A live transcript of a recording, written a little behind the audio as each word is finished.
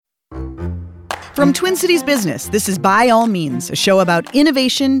From Twin Cities Business, this is By All Means, a show about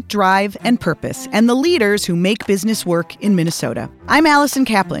innovation, drive, and purpose, and the leaders who make business work in Minnesota. I'm Allison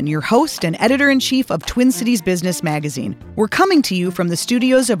Kaplan, your host and editor-in-chief of Twin Cities Business magazine. We're coming to you from the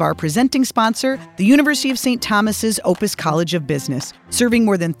studios of our presenting sponsor, the University of St. Thomas's Opus College of Business, serving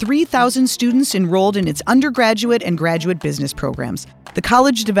more than 3,000 students enrolled in its undergraduate and graduate business programs. The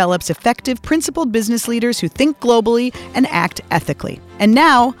college develops effective, principled business leaders who think globally and act ethically. And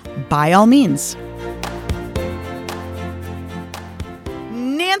now, By All Means.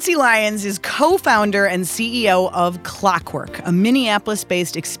 Nancy Lyons is co-founder and CEO of Clockwork, a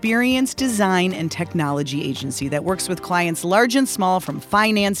Minneapolis-based experience, design, and technology agency that works with clients large and small, from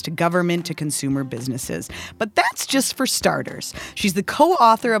finance to government to consumer businesses. But that's just for starters. She's the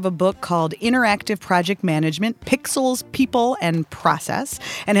co-author of a book called Interactive Project Management, Pixels, People, and Process,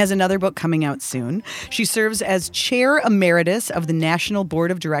 and has another book coming out soon. She serves as chair emeritus of the National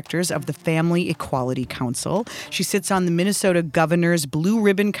Board of Directors of the Family Equality Council. She sits on the Minnesota Governor's Blue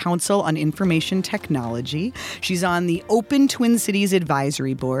Ribbon Council on Information Technology. She's on the Open Twin Cities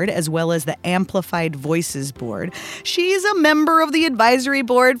Advisory Board, as well as the Amplified Voices Board. She's a member of the advisory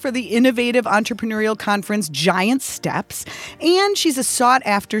board for the innovative entrepreneurial conference Giant Steps, and she's a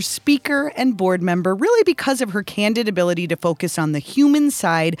sought-after speaker and board member, really because of her candid ability to focus on the human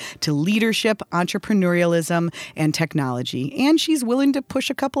side to leadership, entrepreneurialism, and technology. And she's willing to push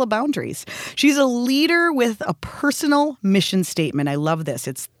a couple of boundaries. She's a leader with a personal mission statement. I love this.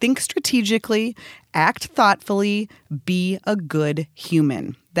 It's think strategically, act thoughtfully, be a good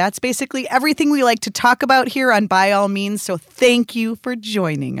human. That's basically everything we like to talk about here on By All Means, so thank you for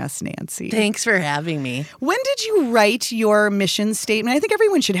joining us, Nancy. Thanks for having me. When did you write your mission statement? I think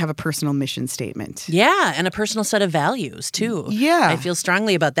everyone should have a personal mission statement. Yeah, and a personal set of values, too. Yeah. I feel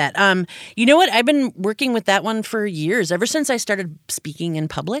strongly about that. You know what? I've been working with that one for years, ever since I started speaking in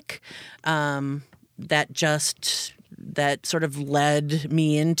public. That sort of led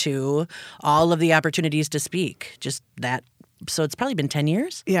me into all of the opportunities to speak. Just that. So it's probably been 10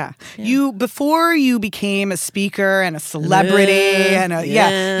 years. Yeah. Before you became a speaker and a celebrity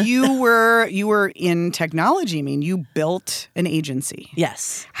you were in technology. I mean, you built an agency.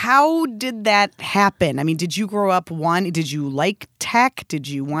 Yes. How did that happen? I mean, did you grow up did you like tech? Did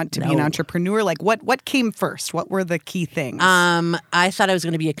you want to be an entrepreneur? Like what came first? What were the key things? I thought I was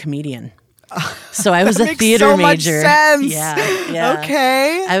going to be a comedian. So I was a theater so major. Much sense. Yeah.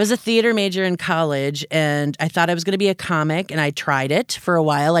 Okay. I was a theater major in college, and I thought I was going to be a comic, and I tried it for a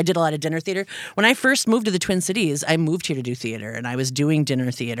while. I did a lot of dinner theater. When I first moved to the Twin Cities, I moved here to do theater, and I was doing dinner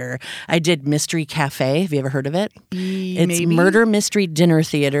theater. I did Mystery Cafe. Have you ever heard of it? It's maybe. Murder Mystery Dinner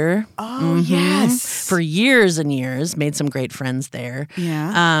Theater. Oh, yes. For years and years. Made some great friends there.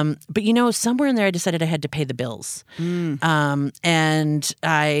 Yeah. But, somewhere in there, I decided I had to pay the bills. And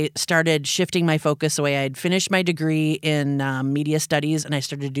I started shifting my focus away. I'd finished my degree in media studies, and I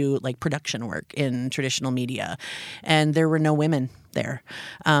started to do production work in traditional media. And there were no women there.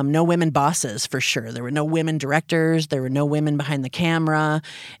 No women bosses, for sure. There were no women directors. There were no women behind the camera.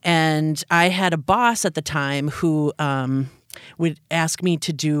 And I had a boss at the time who would ask me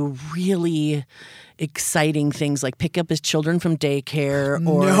to do really exciting things like pick up his children from daycare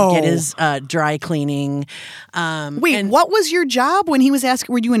or get his dry cleaning. Wait, what was your job when he was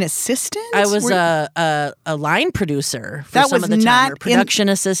asking? Were you an assistant? I was a line producer for some of the time, or production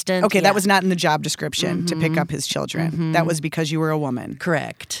assistant. Okay, that was not in the job description to pick up his children. That was because you were a woman.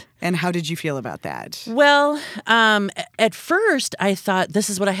 Correct. And how did you feel about that? Well, at first I thought this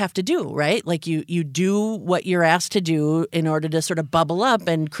is what I have to do, right? Like you do what you're asked to do in order to sort of bubble up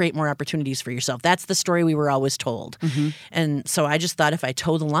and create more opportunities for yourself. That's the story we were always told. And so I just thought if I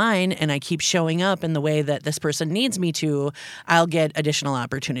toe the line and I keep showing up in the way that this person needs me to, I'll get additional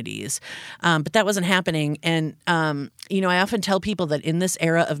opportunities. But that wasn't happening. And, I often tell people that in this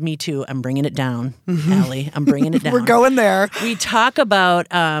era of Me Too, I'm bringing it down, Allie. I'm bringing it down. We're going there. We talk about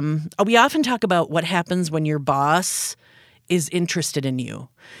we often talk about what happens when your boss is interested in you.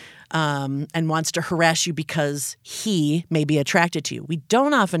 And wants to harass you because he may be attracted to you. We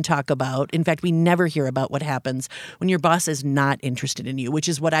don't often talk about, in fact, we never hear about what happens when your boss is not interested in you, which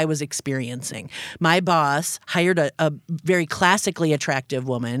is what I was experiencing. My boss hired a very classically attractive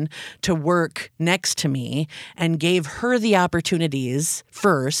woman to work next to me and gave her the opportunities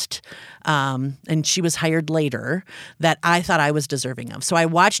first, and she was hired later, that I thought I was deserving of. So I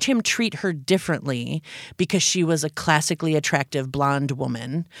watched him treat her differently because she was a classically attractive blonde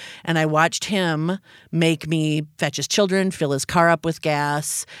woman. And I watched him make me fetch his children, fill his car up with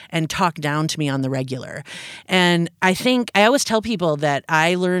gas, and talk down to me on the regular. And I think I always tell people that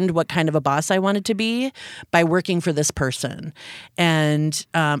I learned what kind of a boss I wanted to be by working for this person. And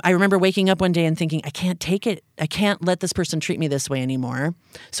I remember waking up one day and thinking, I can't take it. I can't let this person treat me this way anymore.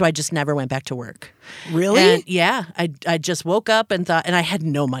 So I just never went back to work. Really? And yeah. I just woke up and thought, and I had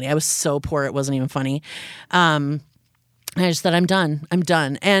no money. I was so poor, it wasn't even funny. I just thought, I'm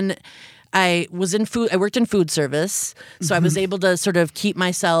done. And I was in food. I worked in food service, so I was able to sort of keep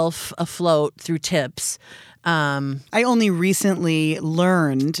myself afloat through tips. I only recently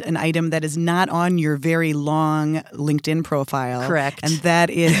learned an item that is not on your very long LinkedIn profile. Correct. And that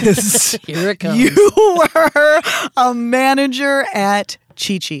is Here it comes. You were a manager at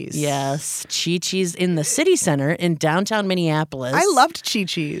Chi-Chi's. Yes, Chi-Chi's in the city center in downtown Minneapolis. I loved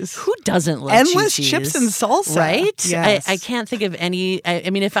Chi-Chi's. Who doesn't love Endless Chi-Chi's? chips and salsa. Right? Yes. I can't think of any. I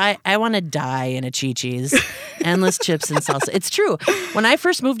mean, if I want to die in a Chi-Chi's, endless chips and salsa. It's true. When I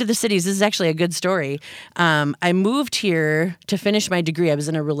first moved to the cities, this is actually a good story. I moved here to finish my degree. I was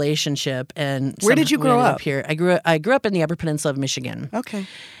in a relationship, and Where did you we grow ended up? Here, I grew up in the Upper Peninsula of Michigan. Okay.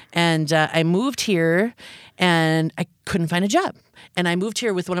 And I moved here, and I couldn't find a job. And I moved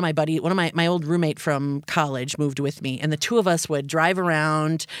here with one of my old roommate from college moved with me. And the two of us would drive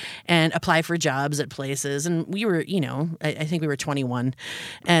around and apply for jobs at places. And we were, I think we were 21,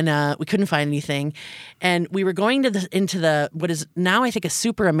 and we couldn't find anything. And we were going into what is now, I think, a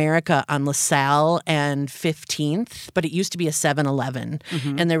Super America on LaSalle and 15th, but it used to be a 7-Eleven.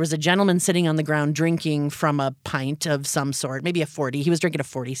 Mm-hmm. And there was a gentleman sitting on the ground drinking from a pint of some sort, maybe a 40. He was drinking a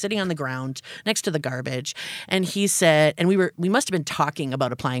 40, sitting on the ground next to the garbage. And he said, and we must have been talking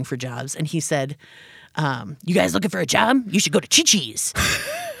about applying for jobs. And he said, you guys looking for a job? You should go to Chi-Chi's.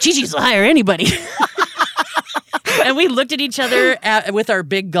 Chi-Chi's will hire anybody. And we looked at each other with our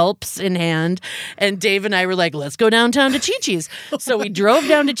big gulps in hand. And Dave and I were like, let's go downtown to Chi-Chi's. So we drove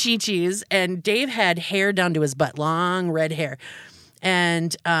down to Chi-Chi's, and Dave had hair down to his butt, long red hair.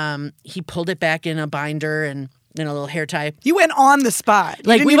 And he pulled it back in a binder and in a little hair tie. You went on the spot.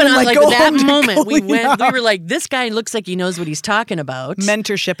 Like we went on go that home moment. We up. were like, this guy looks like he knows what he's talking about.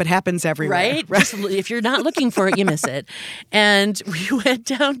 Mentorship, it happens everywhere. Right? Just, if you're not looking for it, you miss it. And we went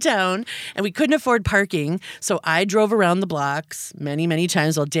downtown, and we couldn't afford parking. So I drove around the blocks many, many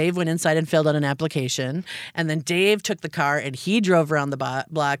times while Dave went inside and filled out an application. And then Dave took the car and he drove around the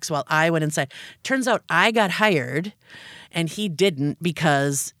blocks while I went inside. Turns out I got hired. And he didn't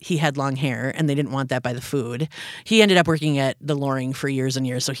because he had long hair and they didn't want that by the food. He ended up working at the Loring for years and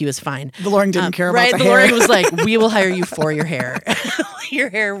years, so he was fine. The Loring didn't care about right? the The hair. Loring was like, we will hire you for your hair. Your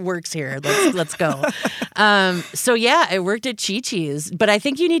hair works here. Let's go. So yeah, I worked at Chi-Chi's, but I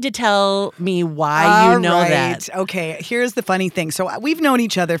think you need to tell me why you know that. Okay, here's the funny thing. So we've known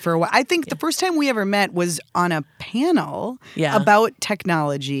each other for a while. I think the first time we ever met was on a panel about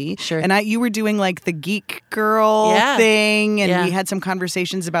technology. Sure. And you were doing like the geek girl thing. And we had some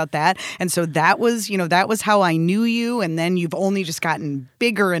conversations about that. And so that was how I knew you. And then you've only just gotten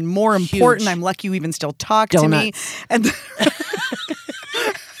bigger and more important. I'm lucky you even still talk to me. And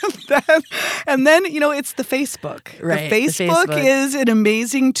then, it's the Facebook. Right, the Facebook is an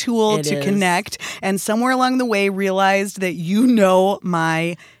amazing tool to connect. And somewhere along the way realized that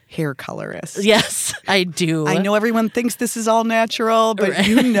my hair colorist. Yes, I do. I know everyone thinks this is all natural, but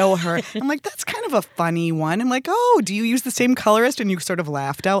you know her. I'm like, that's kind of a funny one. I'm like, oh, do you use the same colorist? And you sort of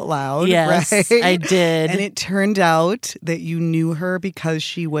laughed out loud. Yes, right? I did. And it turned out that you knew her because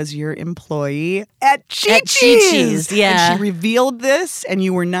she was your employee at Chi-Chi's. At Chi-Chi's, yeah. And she revealed this, and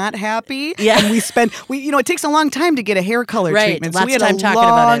you were not happy. Yeah. And it takes a long time to get a hair color treatment. So we had Lots a of time talking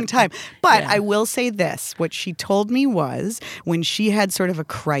about long it. time. But I will say this. What she told me was when she had sort of a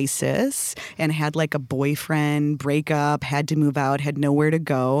crisis and had like a boyfriend breakup, had to move out, had nowhere to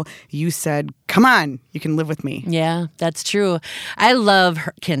go, you said, come on, you can live with me. Yeah, that's true. I love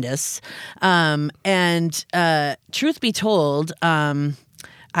Candace. And truth be told,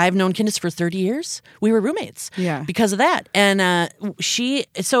 I've known Candace for 30 years. We were roommates because of that. And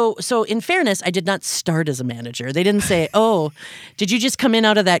so in fairness, I did not start as a manager. They didn't say, oh, did you just come in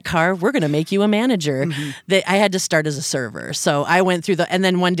out of that car? We're going to make you a manager. Mm-hmm. I had to start as a server. So I went through and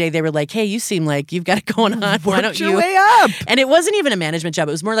then one day they were like, hey, you seem like you've got it going on. Why don't you? Worked your way up. And it wasn't even a management job.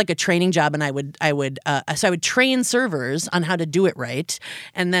 It was more like a training job. And I would train servers on how to do it right.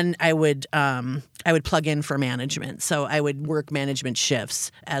 And then I would plug in for management. So I would work management shifts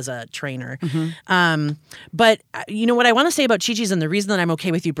as a trainer. Mm-hmm. But what I want to say about Chi-Chi's, and the reason that I'm okay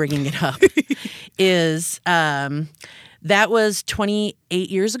with you bringing it up is That was 28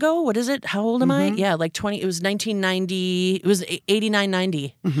 years ago. What is it? How old am I? Yeah, like 20. It was 1990. It was 89,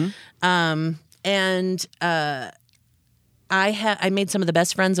 90. And I made some of the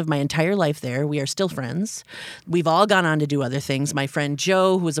best friends of my entire life there. We are still friends. We've all gone on to do other things. My friend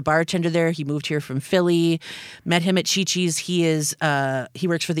Joe, who was a bartender there, he moved here from Philly. Met him at Chi-Chi's. He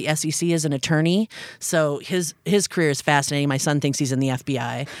works for the SEC as an attorney. So his career is fascinating. My son thinks he's in the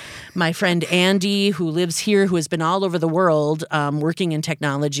FBI. My friend Andy, who lives here, who has been all over the world working in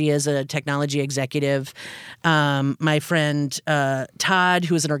technology as a technology executive. My friend Todd,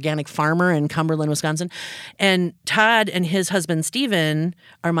 who is an organic farmer in Cumberland, Wisconsin. And Todd and his husband Steven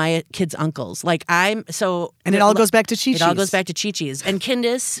are my kids' uncles. And it all goes back to Chi-Chi's. It all goes back to Chi-Chi's. And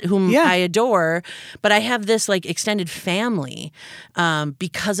Candace, whom I adore, but I have this like extended family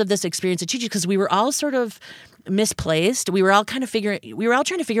because of this experience at Chi-Chi's, because we were all sort of misplaced. We were all trying to figure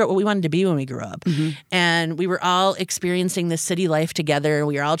out what we wanted to be when we grew up. And we were all experiencing this city life together.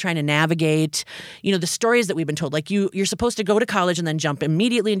 We were all trying to navigate, the stories that we've been told. Like you're supposed to go to college and then jump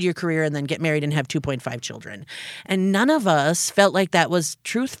immediately into your career and then get married and have 2.5 children. And none of us felt like that was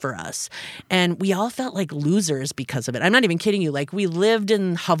truth for us. And we all felt like losers because of it. I'm not even kidding you. Like we lived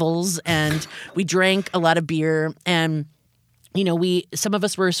in hovels and we drank a lot of beer, and some of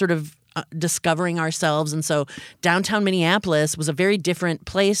us were sort of discovering ourselves. And so downtown Minneapolis was a very different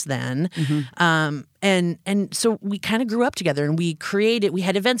place then. And so we kind of grew up together, and we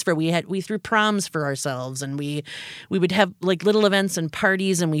had events we threw proms for ourselves, and we would have like little events and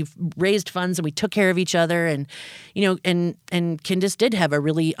parties, and we raised funds, and we took care of each other. And, and Candace did have a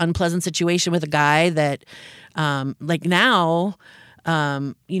really unpleasant situation with a guy that, now,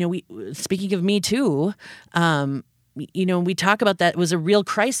 speaking of Me Too, we talk about that. It was a real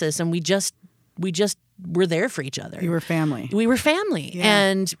crisis, and we just were there for each other. You were family. We were family.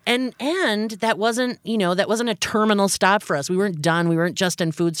 Yeah. And that wasn't a terminal stop for us. We weren't done. We weren't just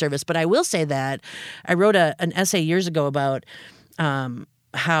in food service. But I will say that I wrote an essay years ago about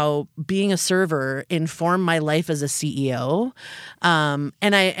how being a server informed my life as a CEO. And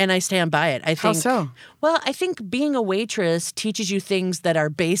I stand by it. I think, how so? Well, I think being a waitress teaches you things that are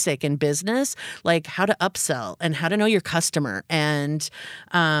basic in business, like how to upsell and how to know your customer, and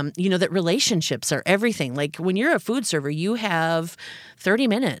that relationships are everything. Like when you're a food server, you have 30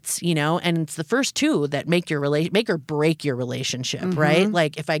 minutes, and it's the first two that make or break your relationship, right?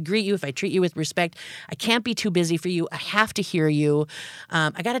 Like if I greet you, if I treat you with respect, I can't be too busy for you. I have to hear you.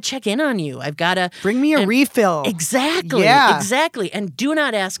 I got to check in on you. I've got to bring me a refill. Exactly. Yeah. Exactly. And do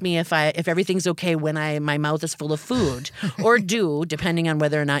not ask me if everything's okay when my mouth is full of food, or depending on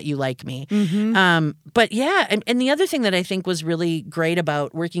whether or not you like me. But yeah, and the other thing that I think was really great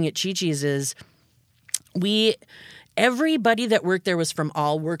about working at Chi-Chi's is everybody that worked there was from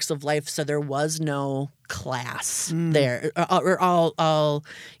all walks of life, so there was no class there, or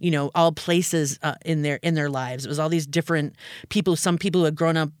all places in their lives. It was all these different people. Some people who had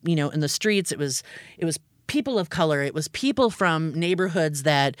grown up, in the streets. It was people of color. It was people from neighborhoods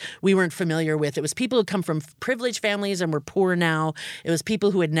that we weren't familiar with. It was people who come from privileged families and were poor now. It was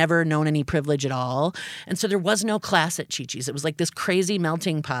people who had never known any privilege at all. And so there was no class at Chi-Chi's. It was like this crazy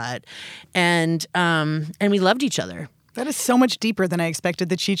melting pot. And we loved each other. That is so much deeper than I expected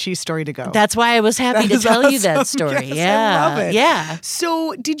the Chi-Chi's story to go. That's why I was happy to tell you that story. Yes, yeah. I love it. Yeah.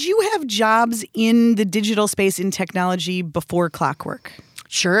 So did you have jobs in the digital space in technology before Clockwork?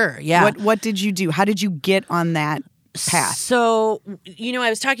 Sure, yeah. What did you do? How did you get on that path? So, I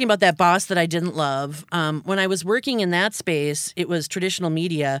was talking about that boss that I didn't love. When I was working in that space, it was traditional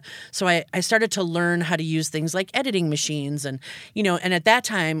media. So I started to learn how to use things like editing machines. And, and at that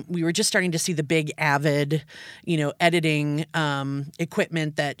time, we were just starting to see the big Avid, editing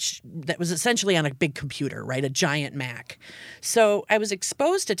equipment that was essentially on a big computer, right? A giant Mac. So I was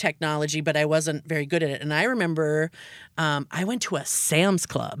exposed to technology, but I wasn't very good at it. And I remember I went to a Sam's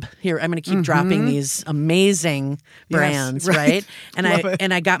Club. Here, I'm going to keep dropping these amazing brands, yes, right?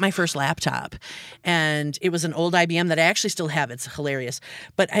 And I got my first laptop, and it was an old IBM that I actually still have. It's hilarious.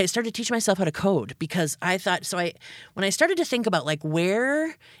 But I started to teach myself how to code because I thought, when I started to think about like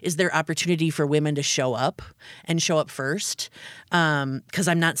where is there opportunity for women to show up first, because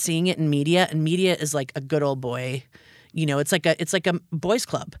I'm not seeing it in media, and media is like a good old boy. It's like a boys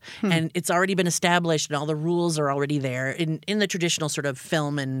club, and it's already been established, and all the rules are already there in the traditional sort of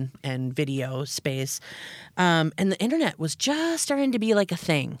film and video space. And the internet was just starting to be like a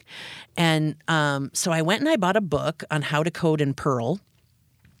thing. And so I went and I bought a book on how to code in Perl.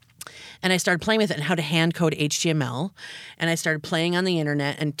 And I started playing with it and how to hand code HTML. And I started playing on the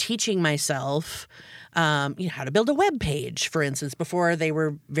internet and teaching myself how to build a web page, for instance, before they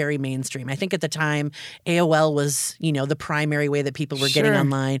were very mainstream. I think at the time, AOL was, the primary way that people were getting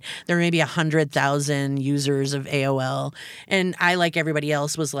online. There were maybe 100,000 users of AOL. And I, like everybody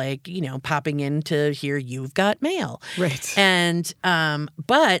else, was like, popping in to hear you've got mail. Right. And,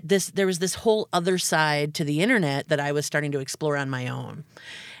 but there was this whole other side to the internet that I was starting to explore on my own.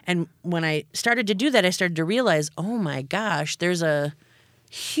 And when I started to do that, I started to realize, oh my gosh, there's a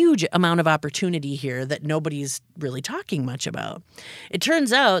huge amount of opportunity here that nobody's really talking much about. It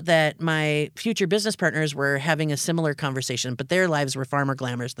turns out that my future business partners were having a similar conversation, but their lives were far more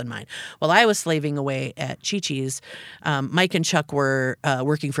glamorous than mine. While I was slaving away at Chi-Chi's, Mike and Chuck were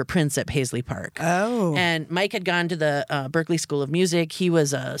working for Prince at Paisley Park. Oh. And Mike had gone to the Berklee School of Music. He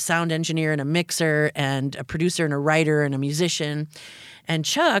was a sound engineer and a mixer and a producer and a writer and a musician. And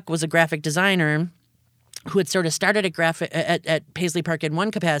Chuck was a graphic designer who had sort of started at Paisley Park in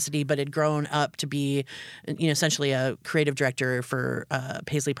one capacity, but had grown up to be, essentially a creative director for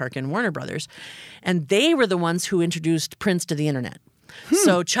Paisley Park and Warner Brothers. And they were the ones who introduced Prince to the internet.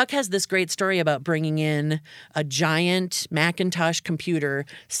 So Chuck has this great story about bringing in a giant Macintosh computer,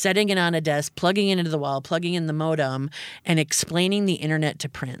 setting it on a desk, plugging it into the wall, plugging in the modem, and explaining the internet to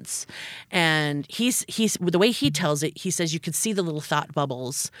Prince. And he's the way he tells it, he says you could see the little thought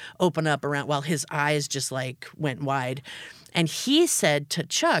bubbles open up around while his eyes just like went wide. And he said to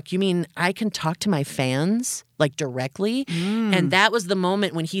Chuck, you mean I can talk to my fans like directly? And that was the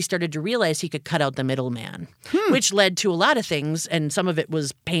moment when he started to realize he could cut out the middleman, which led to a lot of things. And some of it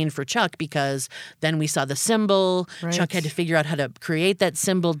was pain for Chuck because then we saw the symbol. Right. Chuck had to figure out how to create that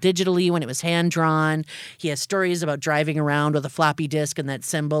symbol digitally when it was hand-drawn. He has stories about driving around with a floppy disk and that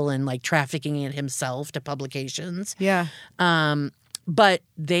symbol and like trafficking it himself to publications. Yeah. But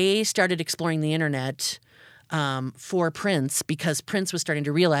they started exploring the internet for Prince because Prince was starting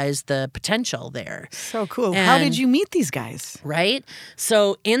to realize the potential there. So cool. And, how did you meet these guys? Right?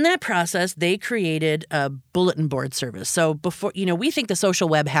 So in that process, they created a bulletin board service. So before, we think the social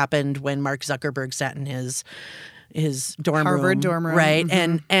web happened when Mark Zuckerberg sat in his dorm room. Harvard dorm room.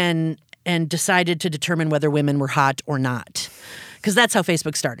 Right? And decided to determine whether women were hot or not. Because that's how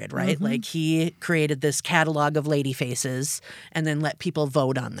Facebook started, right? Like he created this catalog of lady faces and then let people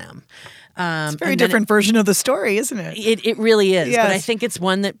vote on them. It's a very different version of the story, isn't it? It really is. Yes. But I think it's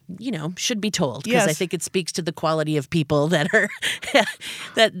one that, should be told because I think it speaks to the quality of people that are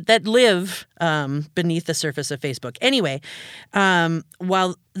that live beneath the surface of Facebook. Anyway,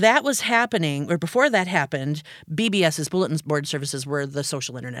 while that was happening, or before that happened, BBS's bulletin board services were the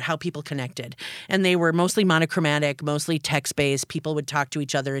social internet, how people connected. And they were mostly monochromatic, mostly text-based. People would talk to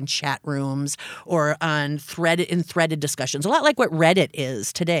each other in chat rooms or on threaded discussions, a lot like what Reddit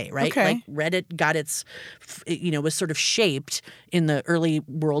is today, right? Okay. Like Reddit got its, was sort of shaped in the early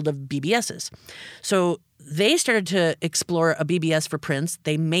world of BBSs. So they started to explore a BBS for Prince.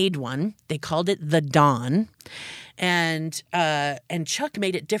 They made one. They called it The Dawn. And Chuck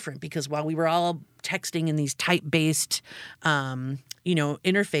made it different because while we were all texting in these type-based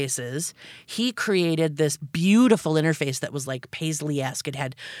interfaces, he created this beautiful interface that was like Paisley-esque. It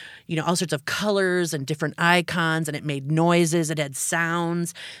had, all sorts of colors and different icons, and it made noises. It had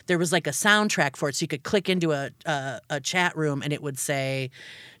sounds. There was like a soundtrack for it, so you could click into a chat room, and it would say,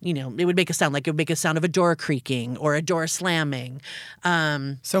 it would make a sound. Like it would make a sound of a door creaking or a door slamming.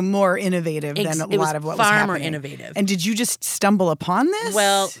 So more innovative than a lot of what was happening. Far more innovative. And did you just stumble upon this?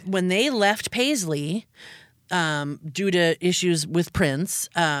 Well, when they left Paisley, due to issues with Prince,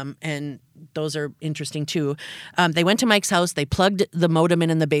 and those are interesting too. They went to Mike's house, they plugged the modem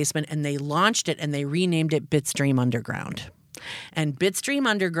in the basement, and they launched it, and they renamed it Bitstream Underground. And Bitstream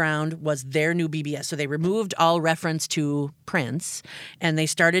Underground was their new BBS. So they removed all reference to Prince, and they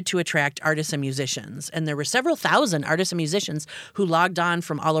started to attract artists and musicians. And there were several thousand artists and musicians who logged on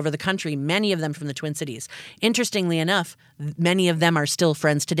from all over the country, many of them from the Twin Cities. Interestingly enough, many of them are still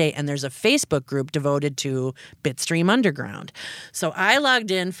friends today, and there's a Facebook group devoted to Bitstream Underground. So I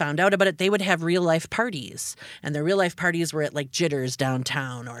logged in, found out about it. They would have real-life parties, and their real-life parties were at, like, Jitters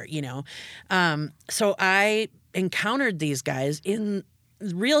downtown or, So I encountered these guys in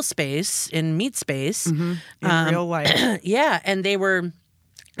real space, in meet space. In real life. Yeah, and they were...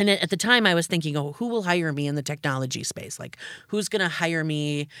 And at the time, I was thinking, who will hire me in the technology space? Like, who's going to hire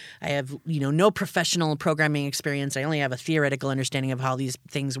me? I have, no professional programming experience. I only have a theoretical understanding of how these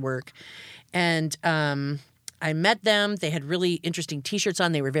things work. And I met them. They had really interesting T-shirts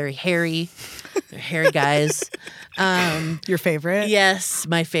on. They were very hairy. They're hairy guys. Your favorite? Yes,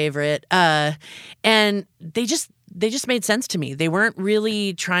 my favorite. And they just made sense to me. They weren't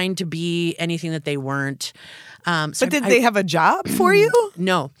really trying to be anything that they weren't. But did they have a job for you?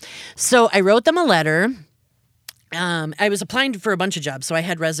 No. So I wrote them a letter. I was applying for a bunch of jobs, so I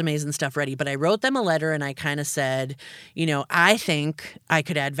had resumes and stuff ready, but I wrote them a letter and I kind of said, I think I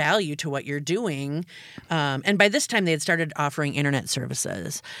could add value to what you're doing. And by this time they had started offering internet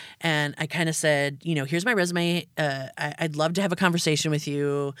services. And I kind of said, here's my resume. I'd love to have a conversation with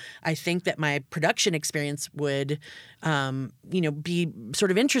you. I think that my production experience would, be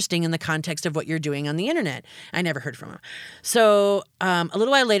sort of interesting in the context of what you're doing on the internet. I never heard from them. So a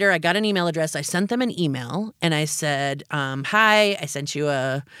little while later, I got an email address. I sent them an email and I said, hi, I sent you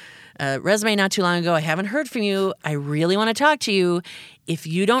a resume not too long ago. I haven't heard from you. I really want to talk to you. If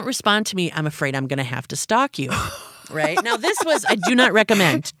you don't respond to me, I'm afraid I'm going to have to stalk you. Right? Now, this was, I do not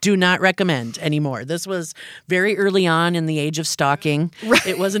recommend anymore. This was very early on in the age of stalking. Right.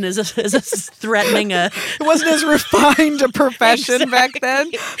 It wasn't as threatening a... It wasn't as refined a profession back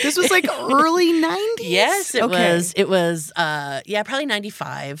then. This was like early 90s? Yes, it was. It was, probably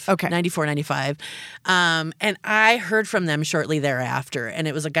 95. Okay. 94, 95. And I heard from them shortly thereafter. And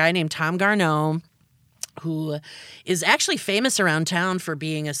it was a guy named Tom Garneau, who is actually famous around town for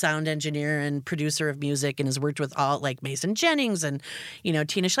being a sound engineer and producer of music and has worked with all like Mason Jennings and, Tina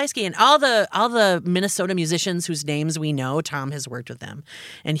Schleisky and all the Minnesota musicians whose names we know. Tom has worked with them.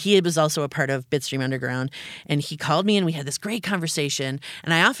 And he was also a part of Bitstream Underground. And he called me and we had this great conversation.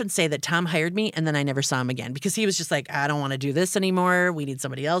 And I often say that Tom hired me and then I never saw him again because he was just like, I don't want to do this anymore. We need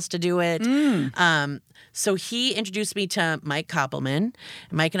somebody else to do it. So he introduced me to Mike Koppelman.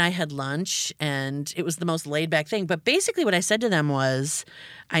 Mike and I had lunch, and it was the most laid-back thing. But basically what I said to them was,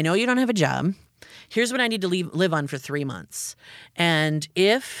 I know you don't have a job. Here's what I need to live on for 3 months. And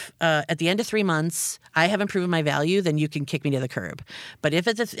if at the end of 3 months I haven't proven my value, then you can kick me to the curb. But if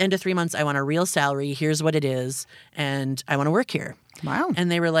at the end of 3 months I want a real salary, here's what it is, and I want to work here. Wow. And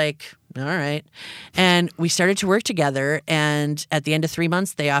they were like, all right. And we started to work together. And at the end of 3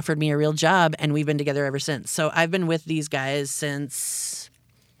 months, they offered me a real job. And we've been together ever since. So I've been with these guys since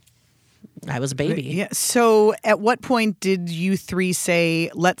I was a baby. Yeah. So at what point did you three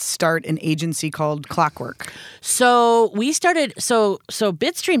say, let's start an agency called Clockwork? So we started, so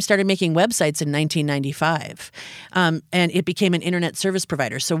Bitstream started making websites in 1995, and it became an internet service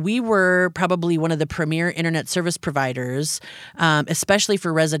provider. So we were probably one of the premier internet service providers, especially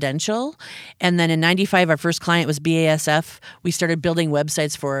for residential. And then in 95, our first client was BASF. We started building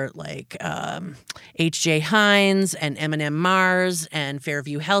websites for like H.J. Heinz and M&M Mars and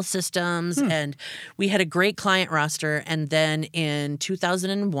Fairview Health Systems. And we had a great client roster. And then in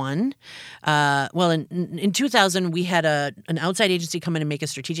 2001, in 2000, we had an outside agency come in and make a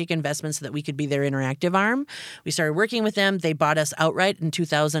strategic investment so that we could be their interactive arm. We started working with them. They bought us outright in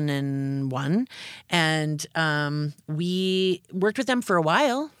 2001. And we worked with them for a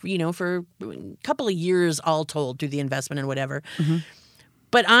while, for a couple of years all told through the investment and whatever. Mm-hmm.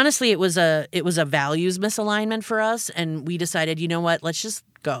 But honestly, it was a values misalignment for us, and we decided, you know what, let's just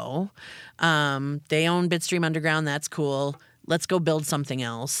go. They own Bitstream Underground. That's cool. Let's go build something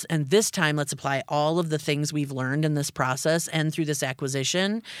else. And this time, let's apply all of the things we've learned in this process and through this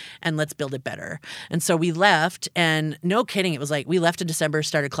acquisition, and let's build it better. And so we left, and no kidding, it was like we left in December,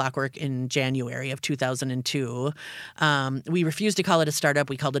 started Clockwork in January of 2002. We refused to call it a startup.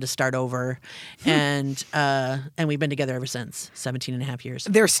 We called it a start over. And we've been together ever since, 17 and a half years.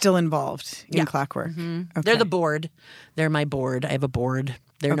 They're still involved in Clockwork. Mm-hmm. Okay. They're the board. They're my board. I have a board.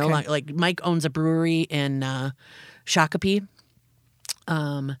 They're no longer, like Mike owns a brewery in Shakopee.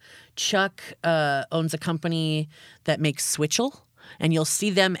 Chuck owns a company that makes Switchel, and you'll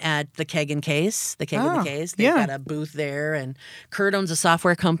see them at the Keg and Case. The Keg and the Case. They've got a booth there. And Kurt owns a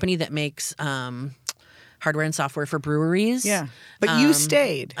software company that makes hardware and software for breweries. Yeah, but you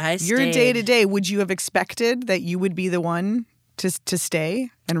stayed. I stayed. Your day to day. Would you have expected that you would be the one to stay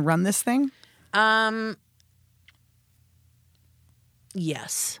and run this thing?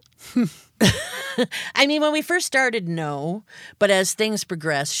 Yes. I mean, when we first started, no. But as things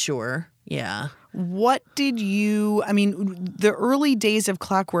progressed, sure. Yeah. What did you, the early days of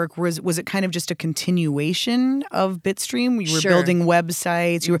Clockwork, was it kind of just a continuation of Bitstream? You were building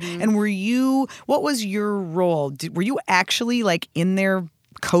websites. What was your role? Were you actually like in there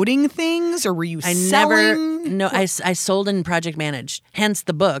coding things, or were you selling? I sold and project managed. Hence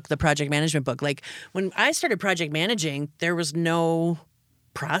the book, the project management book. Like when I started project managing, there was no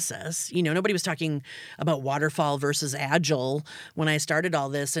process. Nobody was talking about waterfall versus agile when I started all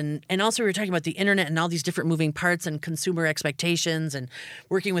this. And also we were talking about the internet and all these different moving parts and consumer expectations and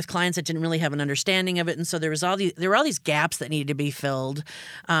working with clients that didn't really have an understanding of it. And so there were all these gaps that needed to be filled.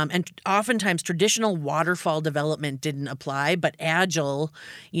 And oftentimes traditional waterfall development didn't apply, but agile,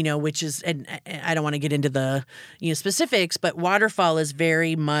 which is, and I don't want to get into the specifics, but waterfall is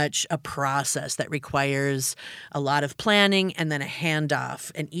very much a process that requires a lot of planning and then a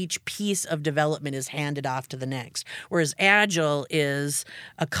handoff. And each piece of development is handed off to the next. Whereas agile is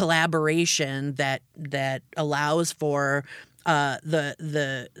a collaboration that allows for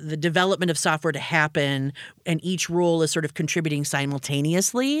the development of software to happen, and each role is sort of contributing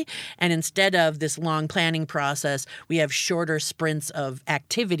simultaneously. And instead of this long planning process, we have shorter sprints of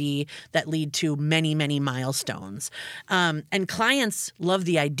activity that lead to many, many milestones. And clients love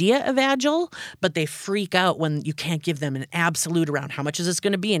the idea of agile, but they freak out when you can't give them an absolute around how much is this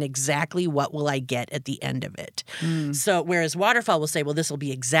going to be and exactly what will I get at the end of it. So whereas waterfall will say, well, this will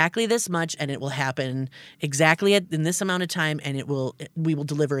be exactly this much and it will happen exactly in this amount of time, and we will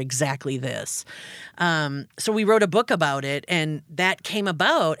deliver exactly this. So we wrote a book about it, and that came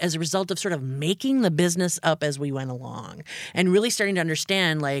about as a result of sort of making the business up as we went along and really starting to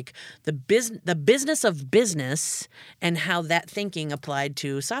understand like the business of business and how that thinking applied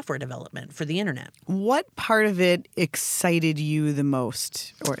to software development for the internet. What part of it excited you the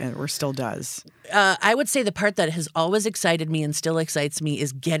most, or still does? I would say the part that has always excited me and still excites me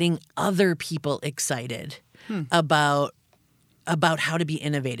is getting other people excited about how to be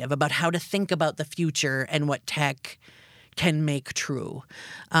innovative, about how to think about the future and what tech can make true.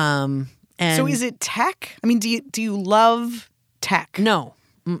 And so is it tech? I mean, do you love tech? No.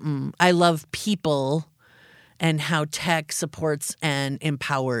 I love people and how tech supports and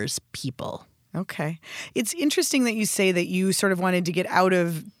empowers people. Okay. It's interesting that you say that you sort of wanted to get out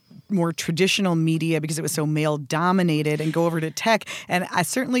of more traditional media because it was so male-dominated and go over to tech. And I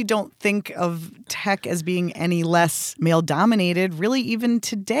certainly don't think of tech as being any less male-dominated, really, even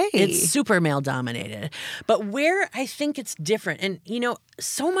today. It's super male-dominated. But where I think it's different, and,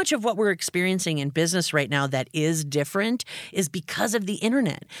 so much of what we're experiencing in business right now that is different is because of the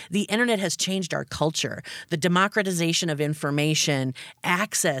internet. The internet has changed our culture. The democratization of information,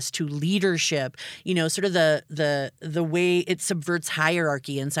 access to leadership, sort of the way it subverts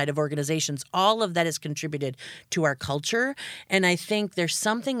hierarchy inside of organizations, all of that has contributed to our culture. And I think there's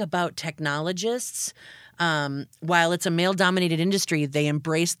something about technologists, while it's a male-dominated industry, they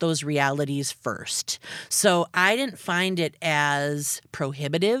embrace those realities first. So I didn't find it as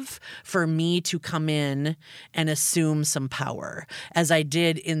prohibitive for me to come in and assume some power as I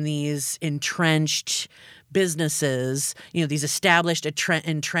did in these entrenched businesses, these established,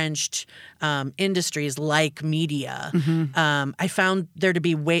 entrenched industries like media. I found there to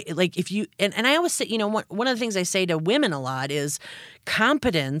be if you, and I always say, one of the things I say to women a lot is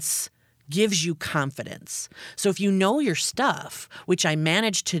competence gives you confidence. So if you know your stuff, which I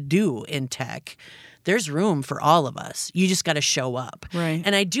managed to do in tech, there's room for all of us. You just got to show up. Right.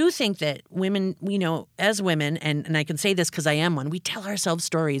 And I do think that women, as women, and I can say this because I am one, we tell ourselves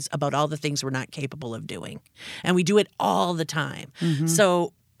stories about all the things we're not capable of doing. And we do it all the time.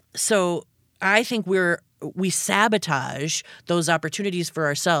 So I think we sabotage those opportunities for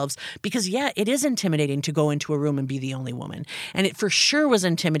ourselves because, it is intimidating to go into a room and be the only woman. And it for sure was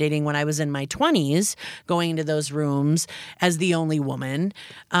intimidating when I was in my 20s, going into those rooms as the only woman,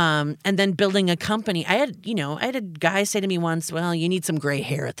 and then building a company. I had a guy say to me once, well, you need some gray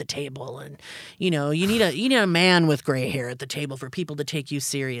hair at the table. And, you need a man with gray hair at the table for people to take you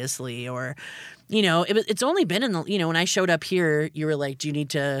seriously. Or, it's only been in the, when I showed up here, you were like, do you need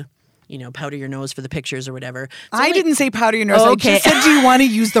to powder your nose for the pictures or whatever. I didn't say powder your nose. Okay. I just said, do you want to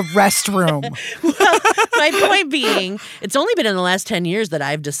use the restroom? Well, my point being, it's only been in the last 10 years that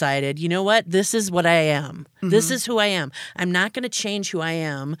I've decided, you know what? This is what I am. This is who I am. I'm not going to change who I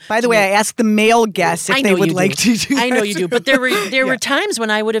am. By the way, I asked the male guests if they would like to do that. I know you do. But there were times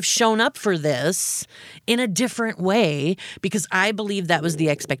when I would have shown up for this in a different way because I believe that was the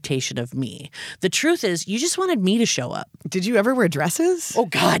expectation of me. The truth is, you just wanted me to show up. Did you ever wear dresses? Oh,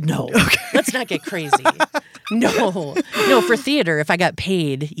 God, no. Okay. Let's not get crazy. No, for theater, if I got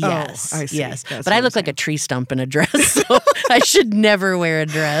paid, yes. Oh, I see. Yes. That's but I look like a tree stump in a dress, so I should never wear a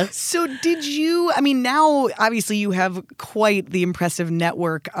dress. So now obviously you have quite the impressive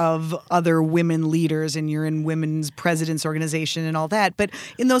network of other women leaders and you're in Women's Presidents Organization and all that. But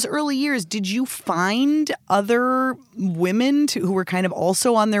in those early years, did you find other women who were kind of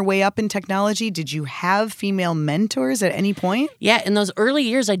also on their way up in technology? Did you have female mentors at any point? Yeah, in those early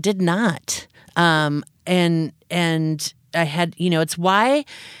years, I did not. And had, it's why.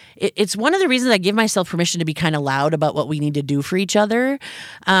 It's one of the reasons I give myself permission to be kind of loud about what we need to do for each other.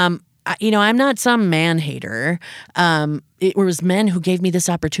 I'm not some man hater. It was men who gave me this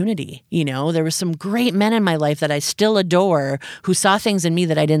opportunity. There were some great men in my life that I still adore who saw things in me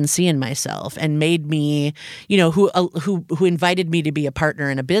that I didn't see in myself and made me, who invited me to be a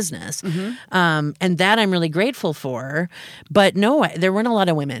partner in a business. And that I'm really grateful for. But no, there weren't a lot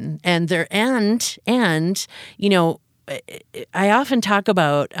of women, and I often talk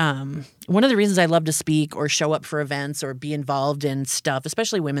about one of the reasons I love to speak or show up for events or be involved in stuff,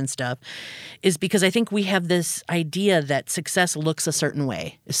 especially women's stuff, is because I think we have this idea that success looks a certain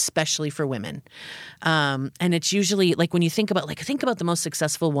way, especially for women. And it's usually like when you think about the most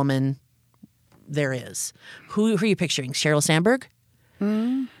successful woman there is. Who are you picturing? Sheryl Sandberg?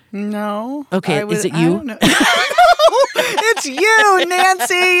 No. Okay, is it you? I don't know. It's you,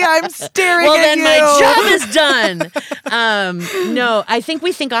 Nancy. I'm staring at you. Well, then my job is done. No, I think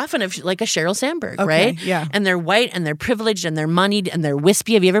we think often of like a Sheryl Sandberg, right? Yeah. And they're white and they're privileged and they're moneyed and they're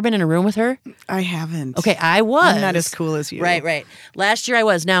wispy. Have you ever been in a room with her? I haven't. Okay, I was. I'm not as cool as you. Right. Last year I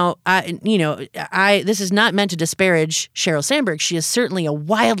was. Now, this is not meant to disparage Sheryl Sandberg. She is certainly a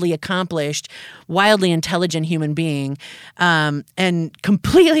wildly accomplished, wildly intelligent human being, and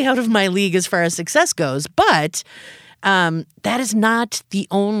completely out of my league as far as success goes. But that is not the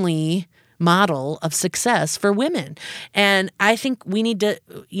only model of success for women. And I think we need to,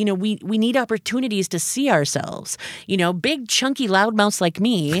 we need opportunities to see ourselves. Big, chunky loudmouths like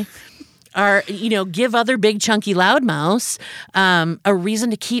me are, give other big, chunky loudmouths a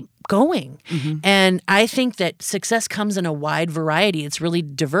reason to keep going. And I think that success comes in a wide variety. It's really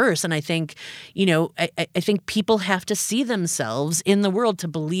diverse. And I think, I think people have to see themselves in the world to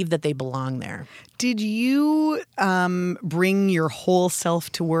believe that they belong there. Did you bring your whole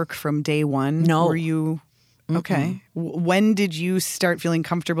self to work from day one? No. Were you... Okay. When did you start feeling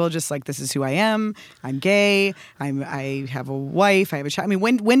comfortable? Just like, this is who I am. I'm gay. I have a wife. I have a child. I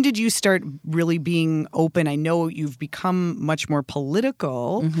mean, when did you start really being open? I know you've become much more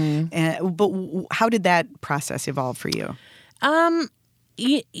political, but how did that process evolve for you? I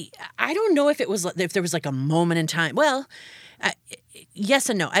don't know if there was like a moment in time. Well, yes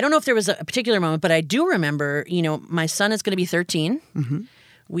and no. I don't know if there was a particular moment, but I do remember. My son is going to be 13.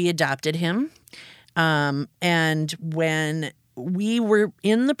 We adopted him. And when we were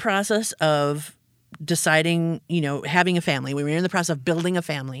in the process of deciding, having a family, we were in the process of building a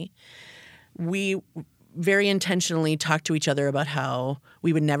family, we very intentionally talked to each other about how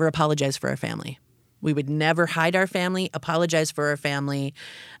we would never apologize for our family. We would never hide our family, apologize for our family,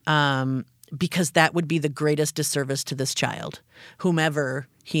 because that would be the greatest disservice to this child, whomever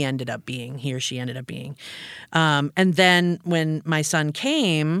he or she ended up being. And then when my son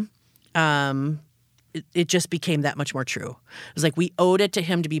came, it just became that much more true. It was like we owed it to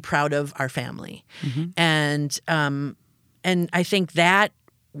him to be proud of our family. And I think that's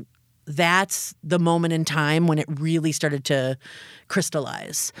the moment in time when it really started to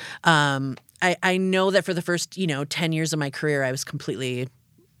crystallize. I know that for the first, 10 years of my career, I was completely...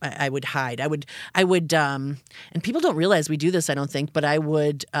 I would hide. I would, and people don't realize we do this, I don't think, but I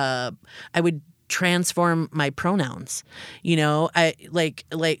would transform my pronouns, I like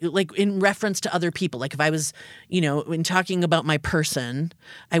in reference to other people. Like if I was, in talking about my person,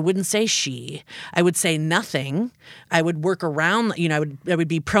 I wouldn't say she, I would say nothing. I would work around, I would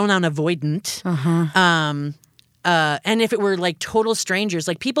be pronoun avoidant. And if it were like total strangers,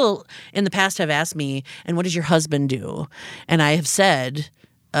 like people in the past have asked me, and what does your husband do? And I have said,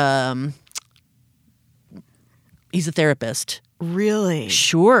 he's a therapist. Really?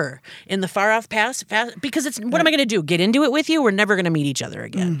 Sure. In the far off past, because it's what am I going to do? Get into it with you? We're never going to meet each other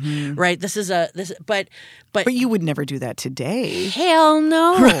again, right? But you would never do that today. Hell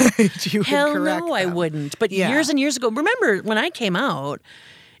no. Right? You hell would correct no, I them. wouldn't. But years and years ago, remember when I came out,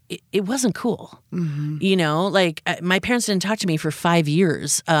 it wasn't cool. My parents didn't talk to me for 5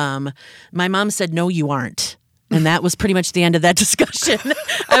 years. My mom said, "No, you aren't." And that was pretty much the end of that discussion.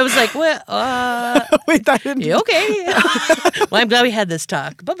 I was like, well, wait, that didn't... Okay. Well, I'm glad we had this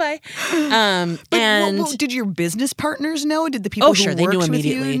talk. Bye-bye. Well, did your business partners know? Did the people who they worked knew with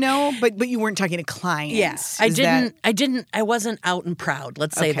immediately. you know? But you weren't talking to clients. Yeah. I wasn't out and proud.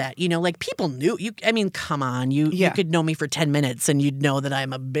 Let's say that. Like people knew. Come on. You could know me for 10 minutes and you'd know that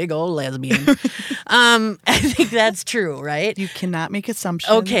I'm a big old lesbian. I think that's true, right? You cannot make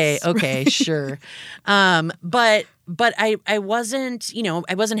assumptions. Okay, sure. But I wasn't,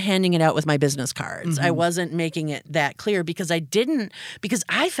 I wasn't handing it out with my business cards. I wasn't making it that clear because I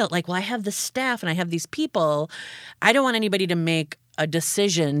felt like, well, I have this staff and I have these people. I don't want anybody to make a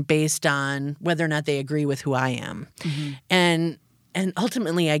decision based on whether or not they agree with who I am. And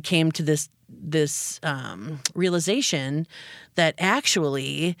ultimately I came to this realization that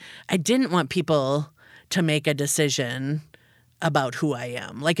actually I didn't want people to make a decision about who I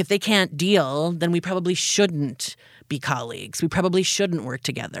am. Like if they can't deal, then we probably shouldn't be colleagues. We probably shouldn't work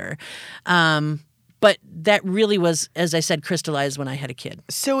together. But that really was, as I said, crystallized when I had a kid.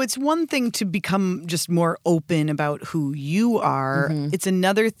 So it's one thing to become just more open about who you are. It's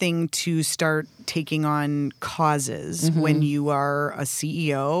another thing to start taking on causes when you are a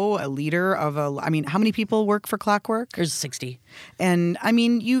CEO, a leader of how many people work for Clockwork? There's 60. And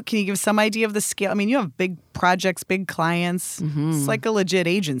can you give some idea of the scale? You have big projects, big clients. It's like a legit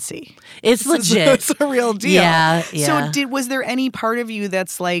agency. It's legit. It's a real deal. Yeah. So was there any part of you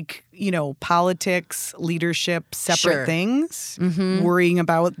that's like, politics, leadership, separate things, worrying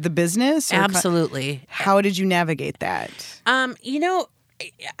about the business? Absolutely. How did you navigate that?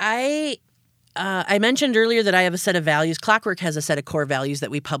 I mentioned earlier that I have a set of values. Clockwork has a set of core values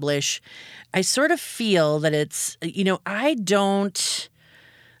that we publish. I sort of feel that it's, I don't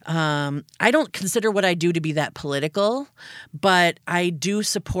consider what I do to be that political, but I do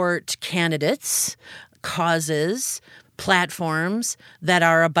support candidates, causes, platforms that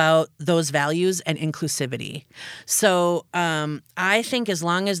are about those values and inclusivity. So I think as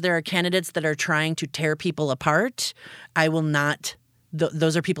long as there are candidates that are trying to tear people apart, I will not.